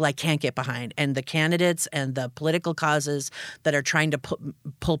 Those are people I can't get behind. And the candidates and the political causes that are trying to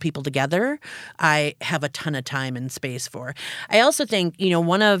pull people together, I have a ton of time and space for. I also think,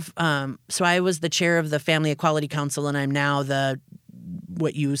 so I was the chair of the Family Equality Council, and I'm now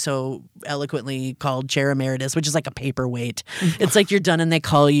what you so eloquently called chair emeritus, which is like a paperweight. It's like you're done and they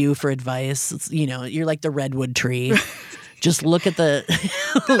call you for advice. It's, you're like the redwood tree. Just look at the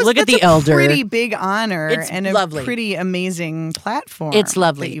elder. It's a pretty big honor and a lovely. Pretty amazing platform. It's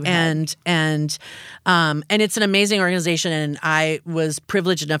lovely, and it's an amazing organization. And I was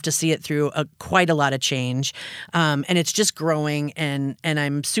privileged enough to see it through quite a lot of change, and it's just growing. And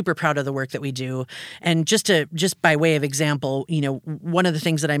I'm super proud of the work that we do. And just by way of example, one of the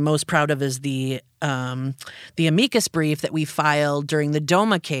things that I'm most proud of is the amicus brief that we filed during the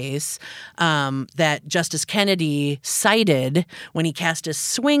DOMA case that Justice Kennedy cited when he cast a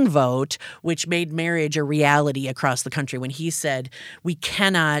swing vote, which made marriage a reality across the country, when he said we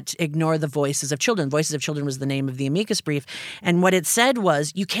cannot ignore the voices of children. Voices of Children was the name of the amicus brief. And what it said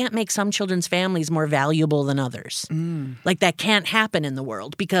was you can't make some children's families more valuable than others. Like that can't happen in the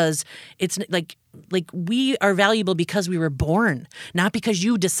world because it's like we are valuable because we were born, not because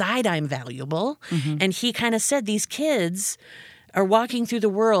you decide I'm valuable. And he kind of said these kids are walking through the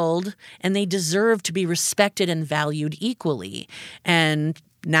world and they deserve to be respected and valued equally. And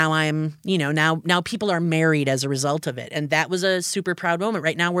now now people are married as a result of it. And that was a super proud moment.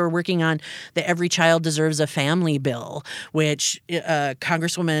 Right now we're working on the Every Child Deserves a Family bill, which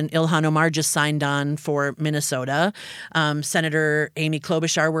Congresswoman Ilhan Omar just signed on for Minnesota. Senator Amy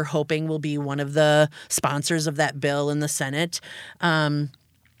Klobuchar, we're hoping, will be one of the sponsors of that bill in the Senate. And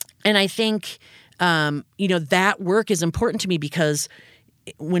I think that work is important to me because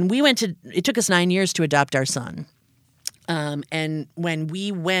when it took us 9 years to adopt our son. And when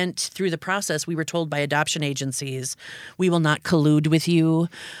we went through the process, we were told by adoption agencies, we will not collude with you.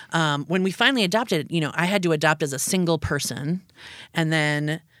 When we finally adopted, I had to adopt as a single person. And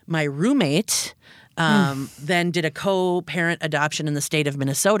then my roommate then did a co-parent adoption in the state of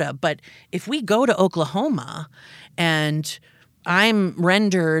Minnesota. But if we go to Oklahoma and I'm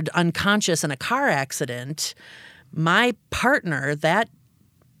rendered unconscious in a car accident, my partner, that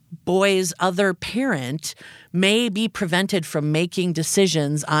boy's other parent, may be prevented from making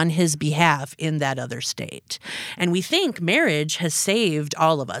decisions on his behalf in that other state. And we think marriage has saved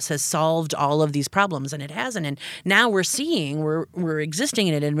all of us, has solved all of these problems, and it hasn't. And now we're existing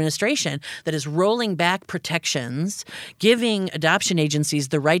in an administration that is rolling back protections, giving adoption agencies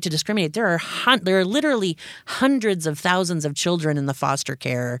the right to discriminate. There are literally hundreds of thousands of children in the foster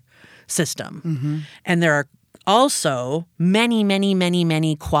care system. And there are also many, many, many,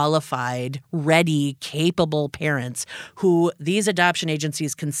 many qualified, ready, capable parents who these adoption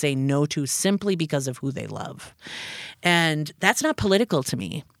agencies can say no to simply because of who they love. And that's not political to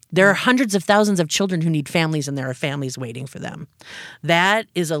me. There are hundreds of thousands of children who need families, and there are families waiting for them. That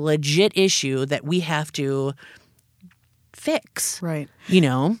is a legit issue that we have to fix. Right.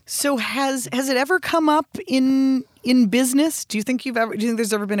 So has it ever come up in business? Do you think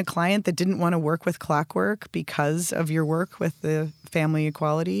there's ever been a client that didn't want to work with Clockwork because of your work with the Family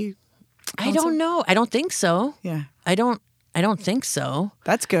Equality Council? I don't know. I don't think so. Yeah. I don't I don't think so.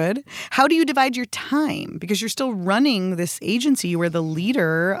 That's good. How do you divide your time? Because you're still running this agency. You were the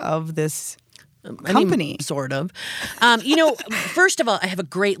leader of this company. Sort of. First of all, I have a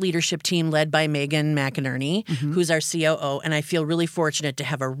great leadership team led by Megan McInerney, who's our COO, and I feel really fortunate to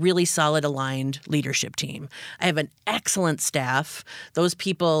have a really solid, aligned leadership team. I have an excellent staff. Those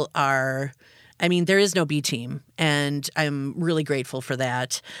people are... there is no B team, and I'm really grateful for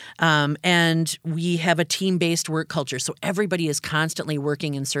that. And we have a team-based work culture, so everybody is constantly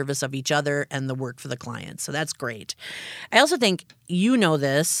working in service of each other and the work for the client. So that's great. I also think you know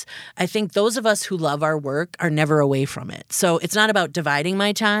this. I think those of us who love our work are never away from it. So it's not about dividing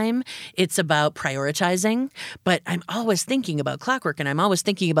my time. It's about prioritizing. But I'm always thinking about Clockwork, and I'm always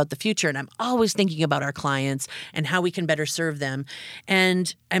thinking about the future, and I'm always thinking about our clients and how we can better serve them.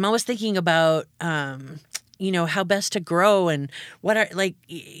 And I'm always thinking about how best to grow and what are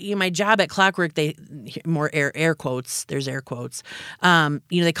my job at Clockwork. They more air quotes. There's air quotes.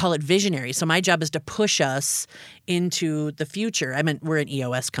 They call it visionary. So my job is to push us into the future. We're an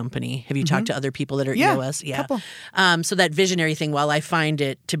EOS company. Have you talked to other people that are EOS? Yeah. Couple. So that visionary thing, while I find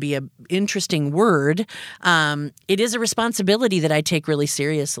it to be an interesting word, it is a responsibility that I take really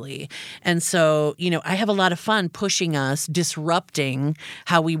seriously. And so, I have a lot of fun pushing us, disrupting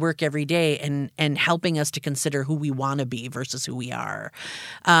how we work every day and helping us to consider who we want to be versus who we are.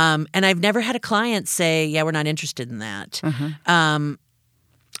 And I've never had a client say, yeah, we're not interested in that.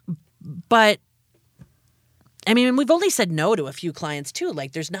 But we've only said no to a few clients too.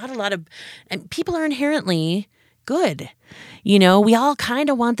 There's not a lot of, and people are inherently good. We all kind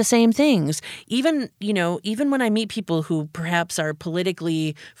of want the same things. Even when I meet people who perhaps are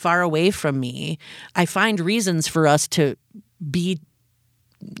politically far away from me, I find reasons for us to be,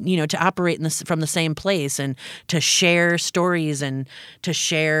 to operate from the same place and to share stories and to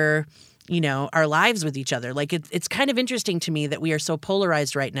share our lives with each other. It's kind of interesting to me that we are so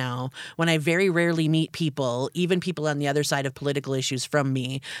polarized right now when I very rarely meet people, even people on the other side of political issues from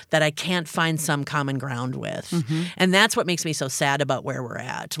me, that I can't find some common ground with. And that's what makes me so sad about where we're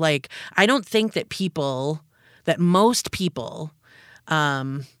at. I don't think that most people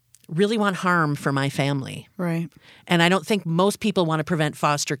really want harm for my family. Right. And I don't think most people want to prevent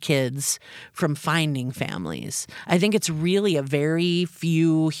foster kids from finding families. I think it's really a very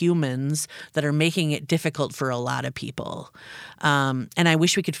few humans that are making it difficult for a lot of people. And I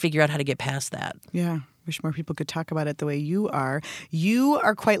wish we could figure out how to get past that. Yeah. Wish more people could talk about it the way you are. You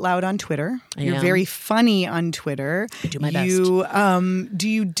are quite loud on Twitter. You're am. very funny on Twitter. I do my best. Do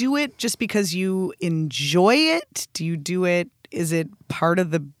you do it just because you enjoy it? Do you do it? Is it part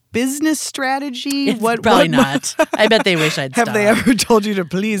of the business strategy? It's probably not. I bet they wish I'd stop. Have they ever told you to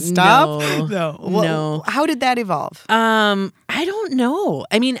please stop? No. No. How did that evolve? I don't know.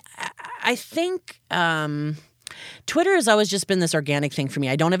 I think Twitter has always just been this organic thing for me.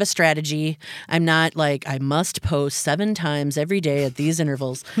 I don't have a strategy. I'm not I must post 7 times every day at these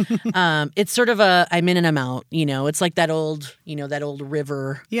intervals. It's sort of I'm in and I'm out. It's like that old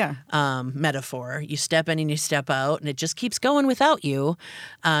river metaphor. You step in and you step out, and it just keeps going without you.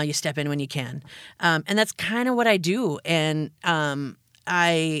 You step in when you can. And that's kind of what I do. And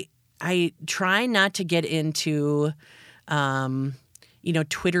I try not to get into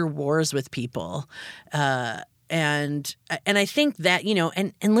Twitter wars with people. And I think that,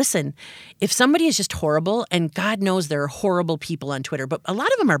 and listen, if somebody is just horrible, and God knows there are horrible people on Twitter, but a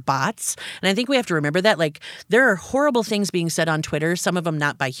lot of them are bots. And I think we have to remember that, there are horrible things being said on Twitter, some of them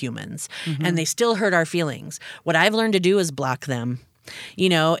not by humans, and they still hurt our feelings. What I've learned to do is block them.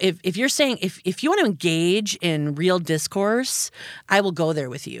 If you're saying, if you want to engage in real discourse, I will go there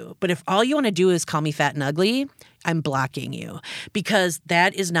with you. But if all you want to do is call me fat and ugly, I'm blocking you, because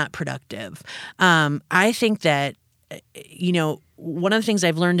that is not productive. I think that, one of the things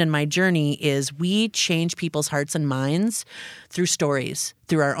I've learned in my journey is we change people's hearts and minds through stories,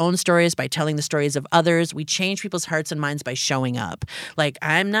 through our own stories, by telling the stories of others. We change people's hearts and minds by showing up.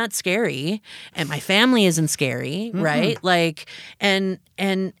 I'm not scary, and my family isn't scary, right? And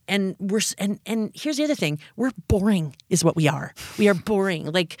here's the other thing: we're boring, is what we are. We are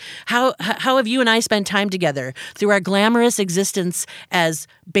boring. How have you and I spent time together through our glamorous existence as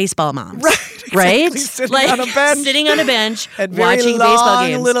baseball moms, right? Sitting on a bench sitting on a bench, at very watching long, baseball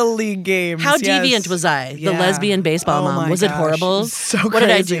games. Little league games. How yes. deviant was I? Yeah. The lesbian baseball Oh mom. my Was it gosh. horrible? So what did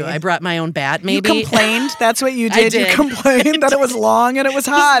I crazy. do? I brought my own bat, maybe? You complained. That's what you I did. You did. complained that it was long and it was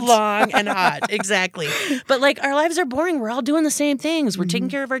hot. Long and hot, exactly. But like our lives are boring. We're all doing the same things. We're taking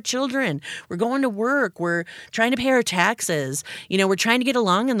care of our children. We're going to work. We're trying to pay our taxes. We're trying to get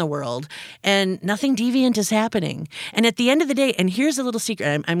along in the world, and nothing deviant is happening. And at the end of the day, and here's a little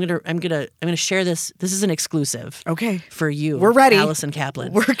secret. I'm gonna share this. This is an exclusive. Okay. For you, We're ready. Allison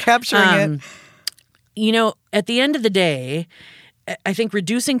Kaplan. We're capturing it. At the end of the day, I think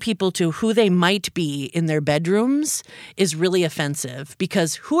reducing people to who they might be in their bedrooms is really offensive,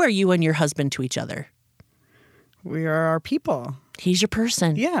 because who are you and your husband to each other? We are our people. He's your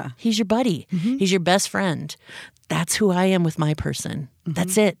person. Yeah. He's your buddy. He's your best friend. That's who I am with my person.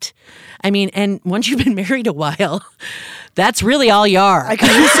 That's it. I mean, and once you've been married a while, that's really all you are. I could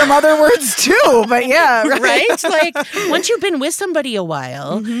use some other words too, but yeah. Right? Like once you've been with somebody a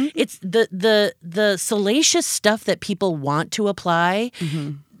while, it's the salacious stuff that people want to apply.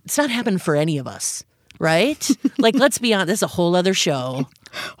 It's not happening for any of us. Right? Like, let's be honest, this is a whole other show.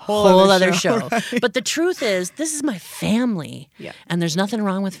 Whole other show. Right. But the truth is, this is my family. Yeah. And there's nothing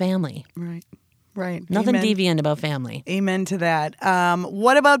wrong with family. Right. Nothing Amen. deviant about family. Amen to that.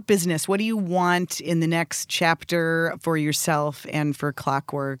 What about business? What do you want in the next chapter for yourself and for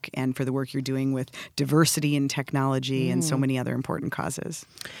Clockwork and for the work you're doing with diversity and technology and so many other important causes?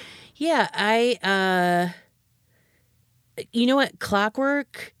 Yeah, you know what?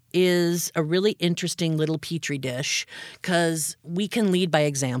 Clockwork is a really interesting little petri dish, because we can lead by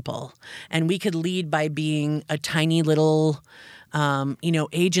example, and we could lead by being a tiny little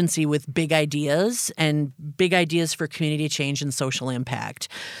agency with big ideas for community change and social impact.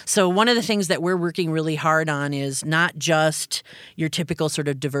 So one of the things that we're working really hard on is not just your typical sort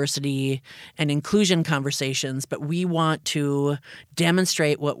of diversity and inclusion conversations, but we want to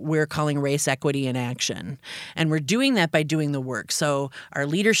demonstrate what we're calling race equity in action. And we're doing that by doing the work. So our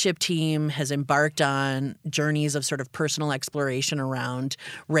leadership team has embarked on journeys of sort of personal exploration around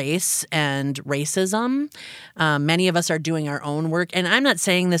race and racism. Many of us are doing our own work. And I'm not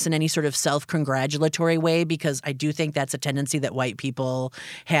saying this in any sort of self-congratulatory way, because I do think that's a tendency that white people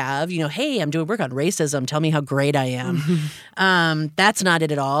have. Hey, I'm doing work on racism. Tell me how great I am. That's not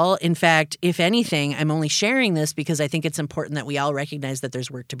it at all. In fact, if anything, I'm only sharing this because I think it's important that we all recognize that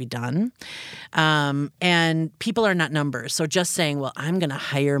there's work to be done. And people are not numbers. So just saying, well, I'm going to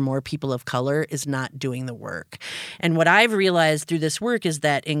hire more people of color is not doing the work. And what I've realized through this work is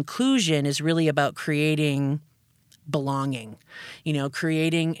that inclusion is really about creating belonging,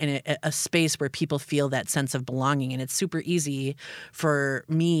 creating a space where people feel that sense of belonging. And it's super easy for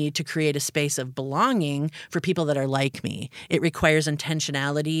me to create a space of belonging for people that are like me. It requires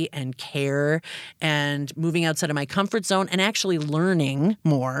intentionality and care and moving outside of my comfort zone and actually learning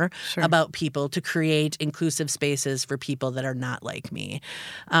more about people to create inclusive spaces for people that are not like me.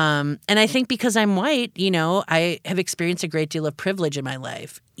 And I think because I'm white, I have experienced a great deal of privilege in my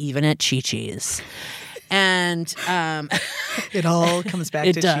life, even at Chi-Chi's. And it all comes back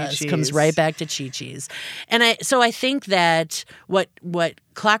to Chi-Chi's. It comes right back to Chi-Chi's. And I think that what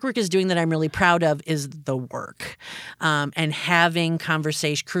Clockwork is doing that I'm really proud of is the work, and having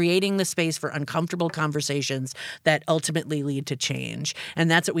conversation, creating the space for uncomfortable conversations that ultimately lead to change. And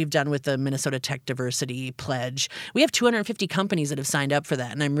that's what we've done with the Minnesota Tech Diversity Pledge. We have 250 companies that have signed up for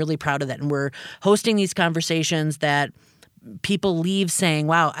that, and I'm really proud of that. And we're hosting these conversations that people leave saying,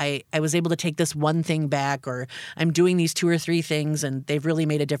 wow, I was able to take this one thing back, or I'm doing these 2 or 3 things and they've really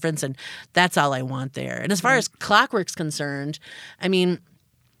made a difference. And that's all I want there. And as far as Clockwork's concerned, I mean,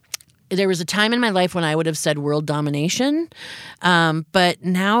 there was a time in my life when I would have said world domination. But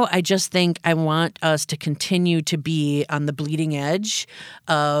now I just think I want us to continue to be on the bleeding edge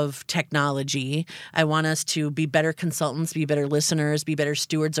of technology. I want us to be better consultants, be better listeners, be better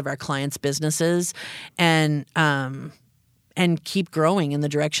stewards of our clients' businesses, and keep growing in the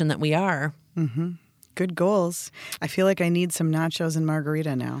direction that we are. Mm-hmm. Good goals. I feel like I need some nachos and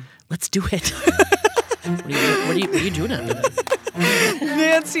margarita now. Let's do it. What are you doing after this?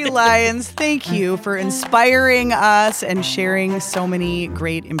 Nancy Lyons, thank you for inspiring us and sharing so many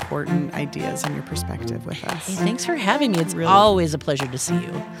great, important ideas and your perspective with us. Hey, thanks for having me. It's always a pleasure to see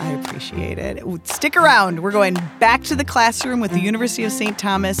you. I appreciate it. Stick around. We're going back to the classroom with the University of St.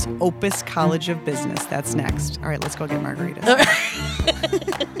 Thomas Opus College of Business. That's next. All right, let's go get margaritas.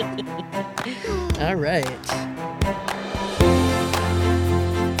 All right.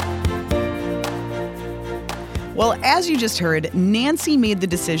 Well, as you just heard, Nancy made the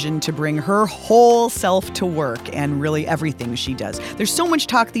decision to bring her whole self to work and really everything she does. There's so much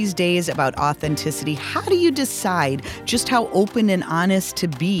talk these days about authenticity. How do you decide just how open and honest to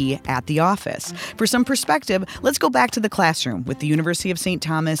be at the office? For some perspective, let's go back to the classroom with the University of St.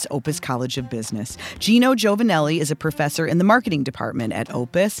 Thomas Opus College of Business. Gino Giovanelli is a professor in the marketing department at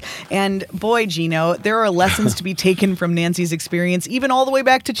Opus. And boy, Gino, there are lessons to be taken from Nancy's experience, even all the way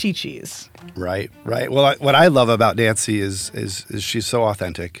back to Chi-Chi's. Right. Well, what I love about Nancy is she's so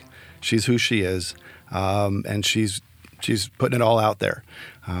authentic. She's who she is, and she's putting it all out there.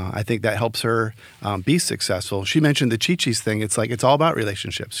 I think that helps her be successful. She mentioned the Chi-Chi's thing. It's like it's all about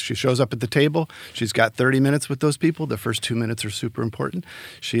relationships. She shows up at the table. She's got 30 minutes with those people. The first 2 minutes are super important.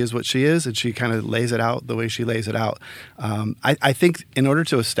 She is what she is, and she kind of lays it out the way she lays it out. I think in order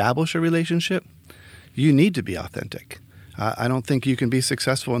to establish a relationship, you need to be authentic. I don't think you can be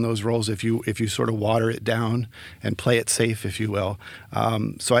successful in those roles if you sort of water it down and play it safe, if you will.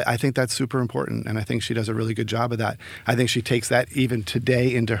 So I think that's super important, and I think she does a really good job of that. I think she takes that even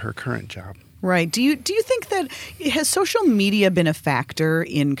today into her current job. Right. Do you think that has social media been a factor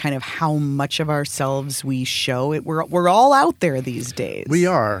in kind of how much of ourselves we show? We're all out there these days. We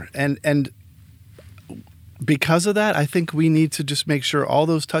are, and because of that, I think we need to just make sure all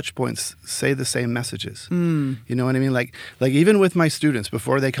those touch points say the same messages. You know what I mean? Like even with my students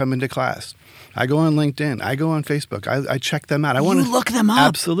before they come into class, I go on LinkedIn, I go on Facebook, I check them out. You look them up?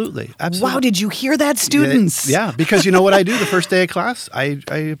 Absolutely. Wow, did you hear that, students? Yeah, because you know what I do the first day of class? I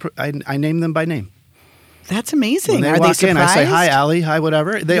name them by name. That's amazing. When they Are walk they surprised? in, I say, hi, Allie, hi,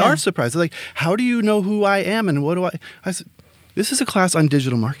 whatever. They are surprised. They're like, how do you know who I am and what do I said, this is a class on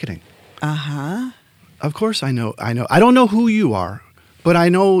digital marketing. Uh-huh. Of course I know. I don't know who you are, but I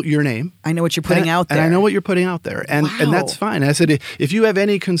know your name. I know what you're putting out there. And I know what you're putting out there. And that's fine. And I said, if you have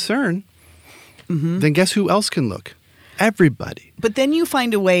any concern, then guess who else can look? Everybody. But then you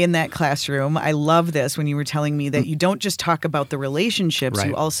find a way in that classroom. I love this when you were telling me that you don't just talk about the relationships, Right.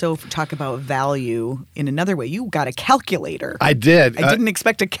 You also talk about value in another way. You got a calculator. I did. I didn't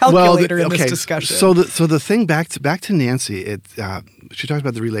expect a calculator in this discussion. So the thing back to Nancy, she talks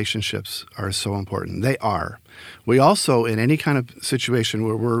about the relationships are so important. They are. We also, in any kind of situation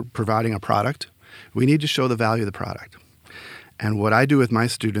where we're providing a product, we need to show the value of the product. And what I do with my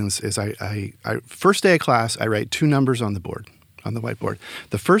students is I first day of class, I write 2 numbers on the whiteboard.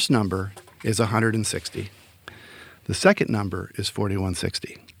 The first number is 160. The second number is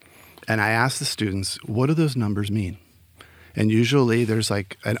 4160. And I ask the students, what do those numbers mean? And usually there's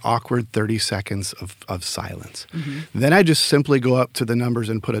like an awkward 30 seconds of silence. Then I just simply go up to the numbers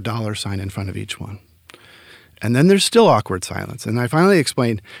and put a $sign in front of each one. And then there's still awkward silence. And I finally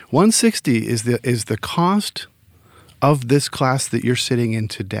explain, 160 is the cost of this class that you're sitting in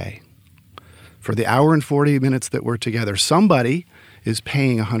today. For the hour and 40 minutes that we're together, somebody is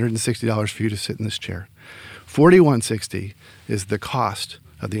paying $160 for you to sit in this chair. 4160 is the cost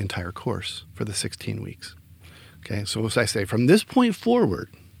of the entire course for the 16 weeks. Okay, so as I say, from this point forward,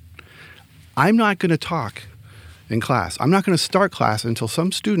 I'm not going to talk in class. I'm not going to start class until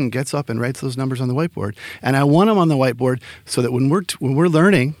some student gets up and writes those numbers on the whiteboard. And I want them on the whiteboard so that when we're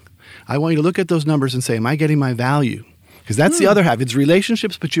learning, I want you to look at those numbers and say, am I getting my value? Because that's the other half. It's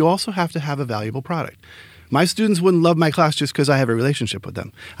relationships, but you also have to have a valuable product. My students wouldn't love my class just because I have a relationship with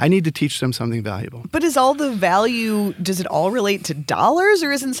them. I need to teach them something valuable. But is all the value, does it all relate to dollars,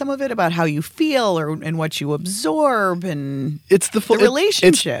 or isn't some of it about how you feel and what you absorb and it's the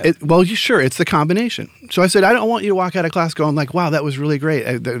relationship? Sure, it's the combination. So I said, I don't want you to walk out of class going like, wow, that was really great.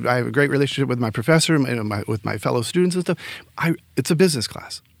 I have a great relationship with my professor, with my fellow students and stuff. It's a business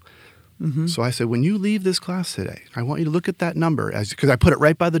class. So I said, when you leave this class today, I want you to look at that number because I put it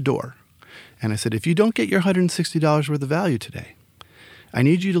right by the door. And I said, if you don't get your $160 worth of value today, I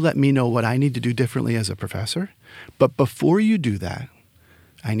need you to let me know what I need to do differently as a professor. But before you do that,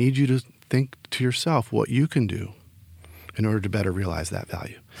 I need you to think to yourself what you can do in order to better realize that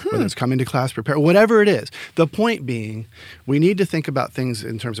value. Whether it's coming to class, prepare, whatever it is. The point being, we need to think about things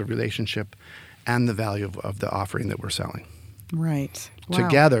in terms of relationship and the value of the offering that we're selling. Right. Wow.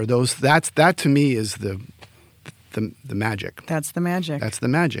 Together, that to me is the magic. That's the magic. That's the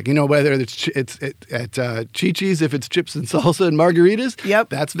magic. You know, whether it's at Chi-Chi's, if it's chips and salsa and margaritas, yep,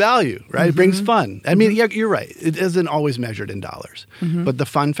 that's value, right? It brings fun. I mean, you're right. It isn't always measured in dollars, but the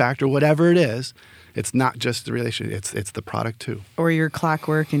fun factor, whatever it is, it's not just the relationship. It's the product too. Or your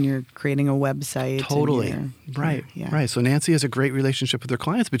clockwork and you're creating a website. Totally. Right. So Nancy has a great relationship with her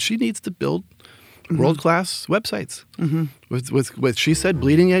clients, but she needs to build world-class websites with she said,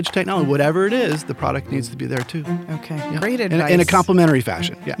 bleeding edge technology. Whatever it is, the product needs to be there too. Okay, great advice. In a complimentary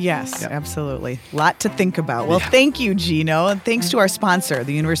fashion. Yeah. Yes, absolutely. Lot to think about. Well, thank you, Gino, and thanks to our sponsor,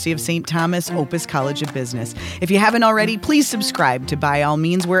 the University of St. Thomas Opus College of Business. If you haven't already, please subscribe to By All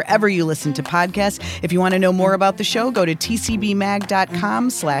Means wherever you listen to podcasts. If you want to know more about the show, go to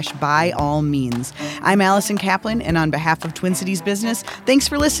tcbmag.com/byallmeans. I'm Allison Kaplan, and on behalf of Twin Cities Business, thanks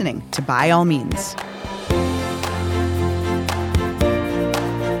for listening to By All Means.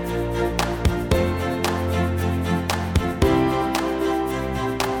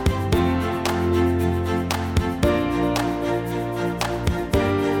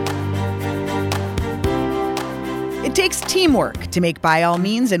 It takes teamwork to make By All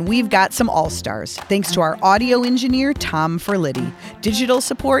Means, and we've got some all-stars. Thanks to our audio engineer, Tom Ferlitti. Digital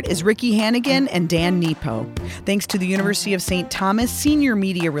support is Ricky Hannigan and Dan Nepo. Thanks to the University of St. Thomas Senior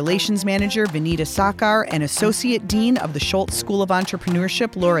Media Relations Manager, Vinita Sakar, and Associate Dean of the Schultz School of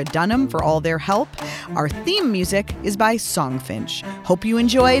Entrepreneurship, Laura Dunham, for all their help. Our theme music is by Songfinch. Hope you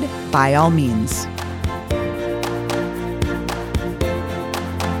enjoyed By All Means.